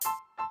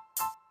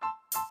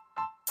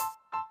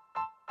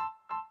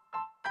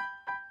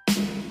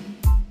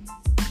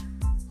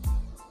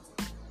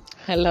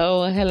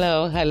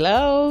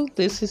Hello.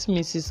 This is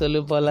Mrs.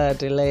 Olubola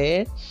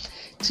Adelaye.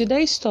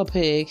 Today's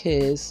topic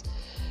is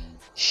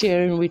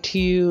sharing with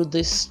you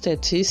this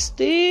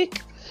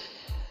statistic.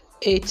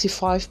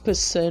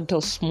 85%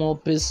 of small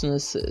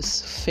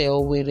businesses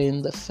fail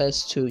within the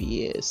first 2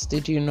 years.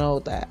 Did you know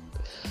that?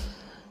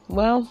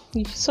 Well,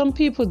 some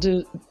people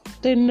do.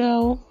 They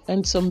know,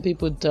 and some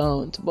people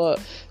don't. But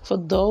for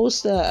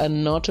those that are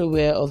not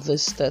aware of the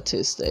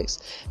statistics,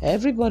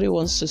 everybody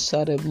wants to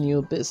start a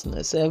new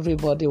business.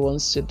 Everybody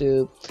wants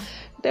to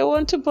they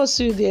want to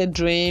pursue their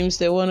dreams.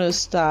 They want to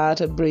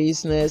start a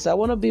business. I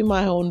want to be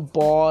my own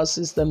boss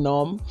is the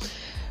norm.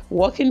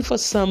 Working for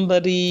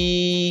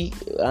somebody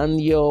and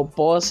your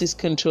boss is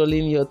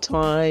controlling your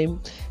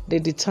time. They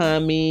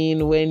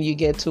determine when you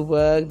get to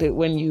work,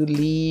 when you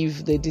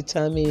leave, they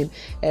determine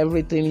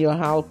everything, your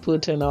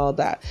output and all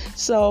that.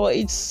 So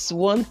it's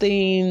one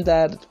thing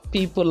that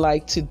people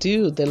like to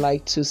do. They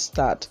like to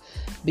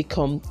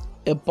become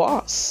a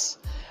boss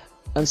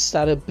and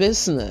start a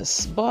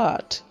business.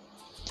 But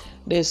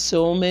there's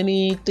so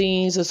many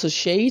things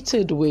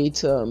associated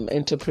with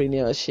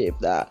entrepreneurship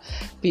that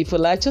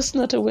people are just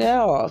not aware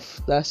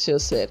of. That's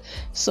just it.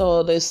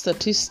 So the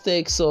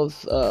statistics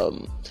of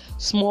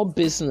small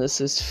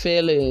businesses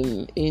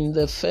failing in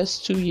the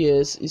first 2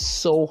 years is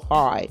so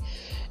high,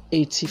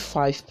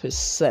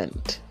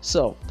 85%.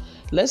 So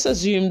let's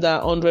assume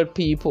that 100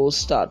 people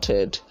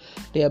started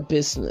their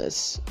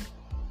business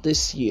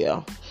this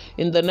year.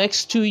 In the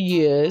next 2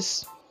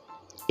 years,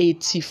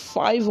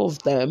 85 of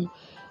them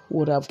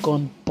would have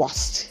gone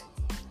bust.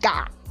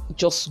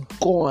 Just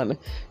gone.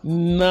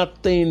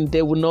 Nothing.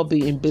 They would not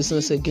be in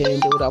business again.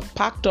 They would have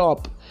packed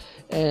up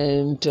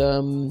and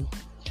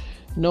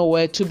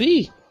nowhere to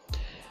be.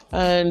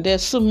 And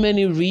there's so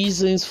many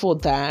reasons for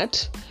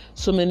that.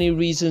 So many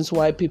reasons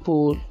why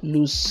people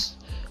lose.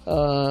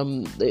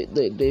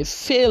 They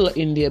fail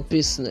in their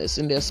business,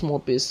 in their small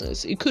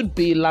business. It could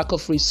be lack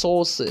of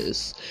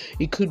resources.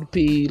 It could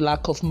be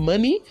lack of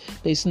money.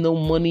 There's no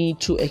money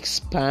to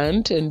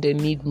expand and they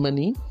need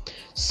money.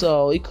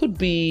 So it could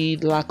be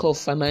lack of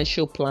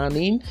financial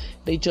planning.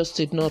 They just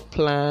did not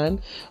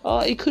plan.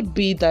 Or it could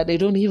be that they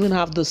don't even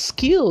have the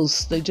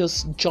skills. They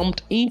just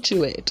jumped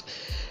into it.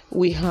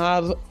 We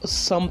have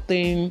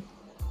something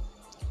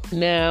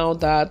now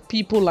that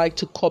people like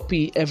to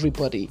copy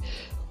everybody.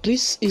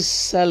 This is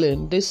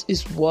selling. This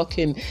is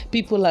working.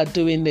 People are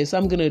doing this.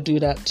 I'm going to do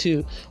that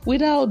too.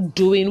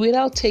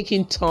 Without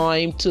taking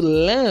time to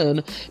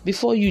learn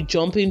before you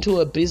jump into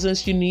a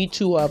business, you need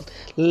to have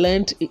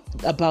learned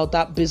about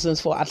that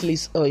business for at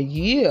least a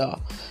year.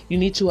 You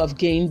need to have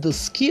gained the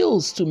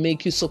skills to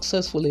make you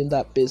successful in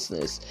that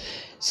business.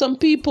 Some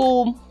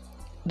people,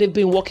 they've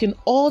been working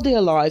all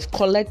their life,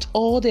 collect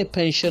all their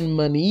pension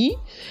money,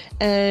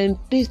 and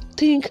they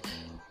think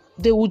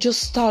they will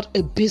just start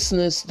a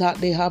business that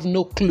they have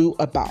no clue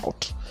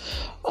about.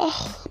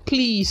 Oh,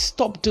 please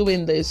stop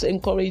doing this.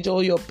 Encourage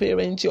all your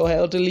parents, your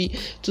elderly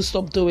to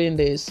stop doing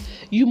this.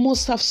 You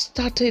must have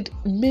started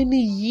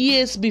many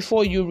years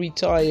before you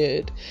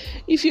retired.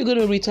 If you're going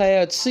to retire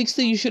at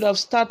 60, you should have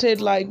started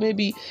like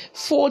maybe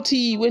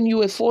 40 when you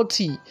were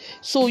 40.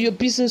 So your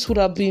business would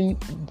have been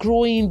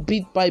growing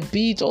bit by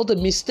bit. All the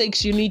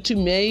mistakes you need to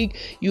make,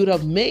 you would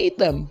have made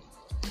them.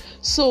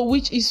 So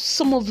which is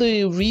some of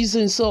the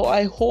reasons. So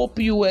I hope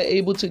you were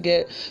able to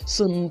get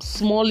some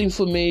small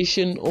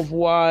information of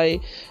why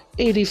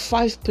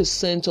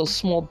 85% of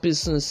small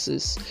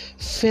businesses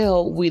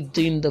fail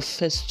within the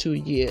first 2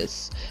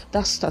 years.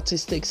 That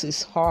statistics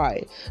is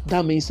high.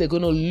 That means they're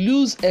going to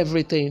lose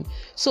everything.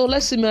 So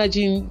let's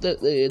imagine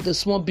the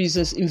small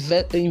business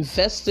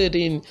invested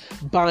in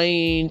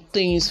buying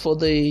things for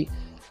the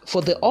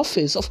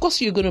office. Of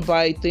course, you're going to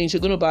buy things. You're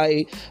going to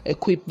buy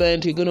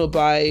equipment. You're going to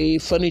buy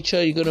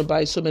furniture. You're going to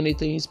buy so many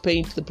things.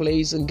 Paint the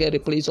place and get a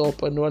place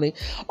up and running.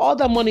 All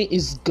that money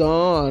is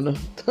gone.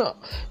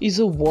 Is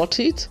it worth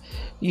it?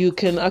 You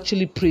can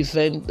actually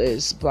prevent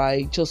this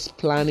by just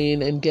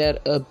planning and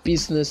get a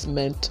business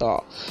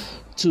mentor,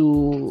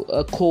 to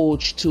a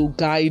coach to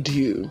guide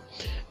you.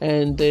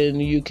 And then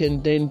you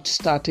can then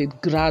start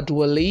it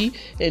gradually,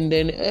 and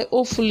then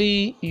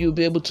hopefully you'll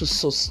be able to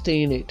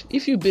sustain it.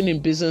 If you've been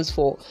in business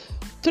for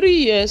 3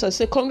 years, I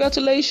say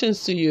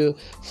congratulations to you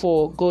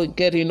for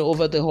getting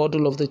over the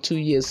hurdle of the 2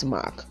 years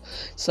mark.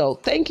 So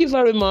thank you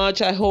very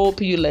much. I hope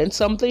you learned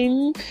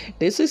something.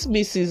 This is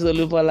Mrs.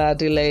 Olubola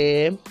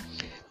Adelaye.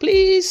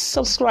 Please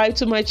subscribe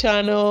to my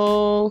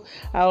channel.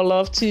 I would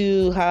love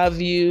to have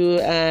you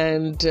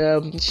and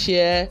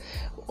share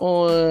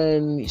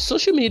on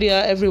social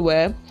media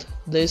everywhere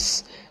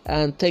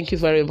and thank you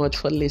very much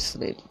for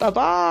listening. Bye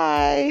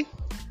bye.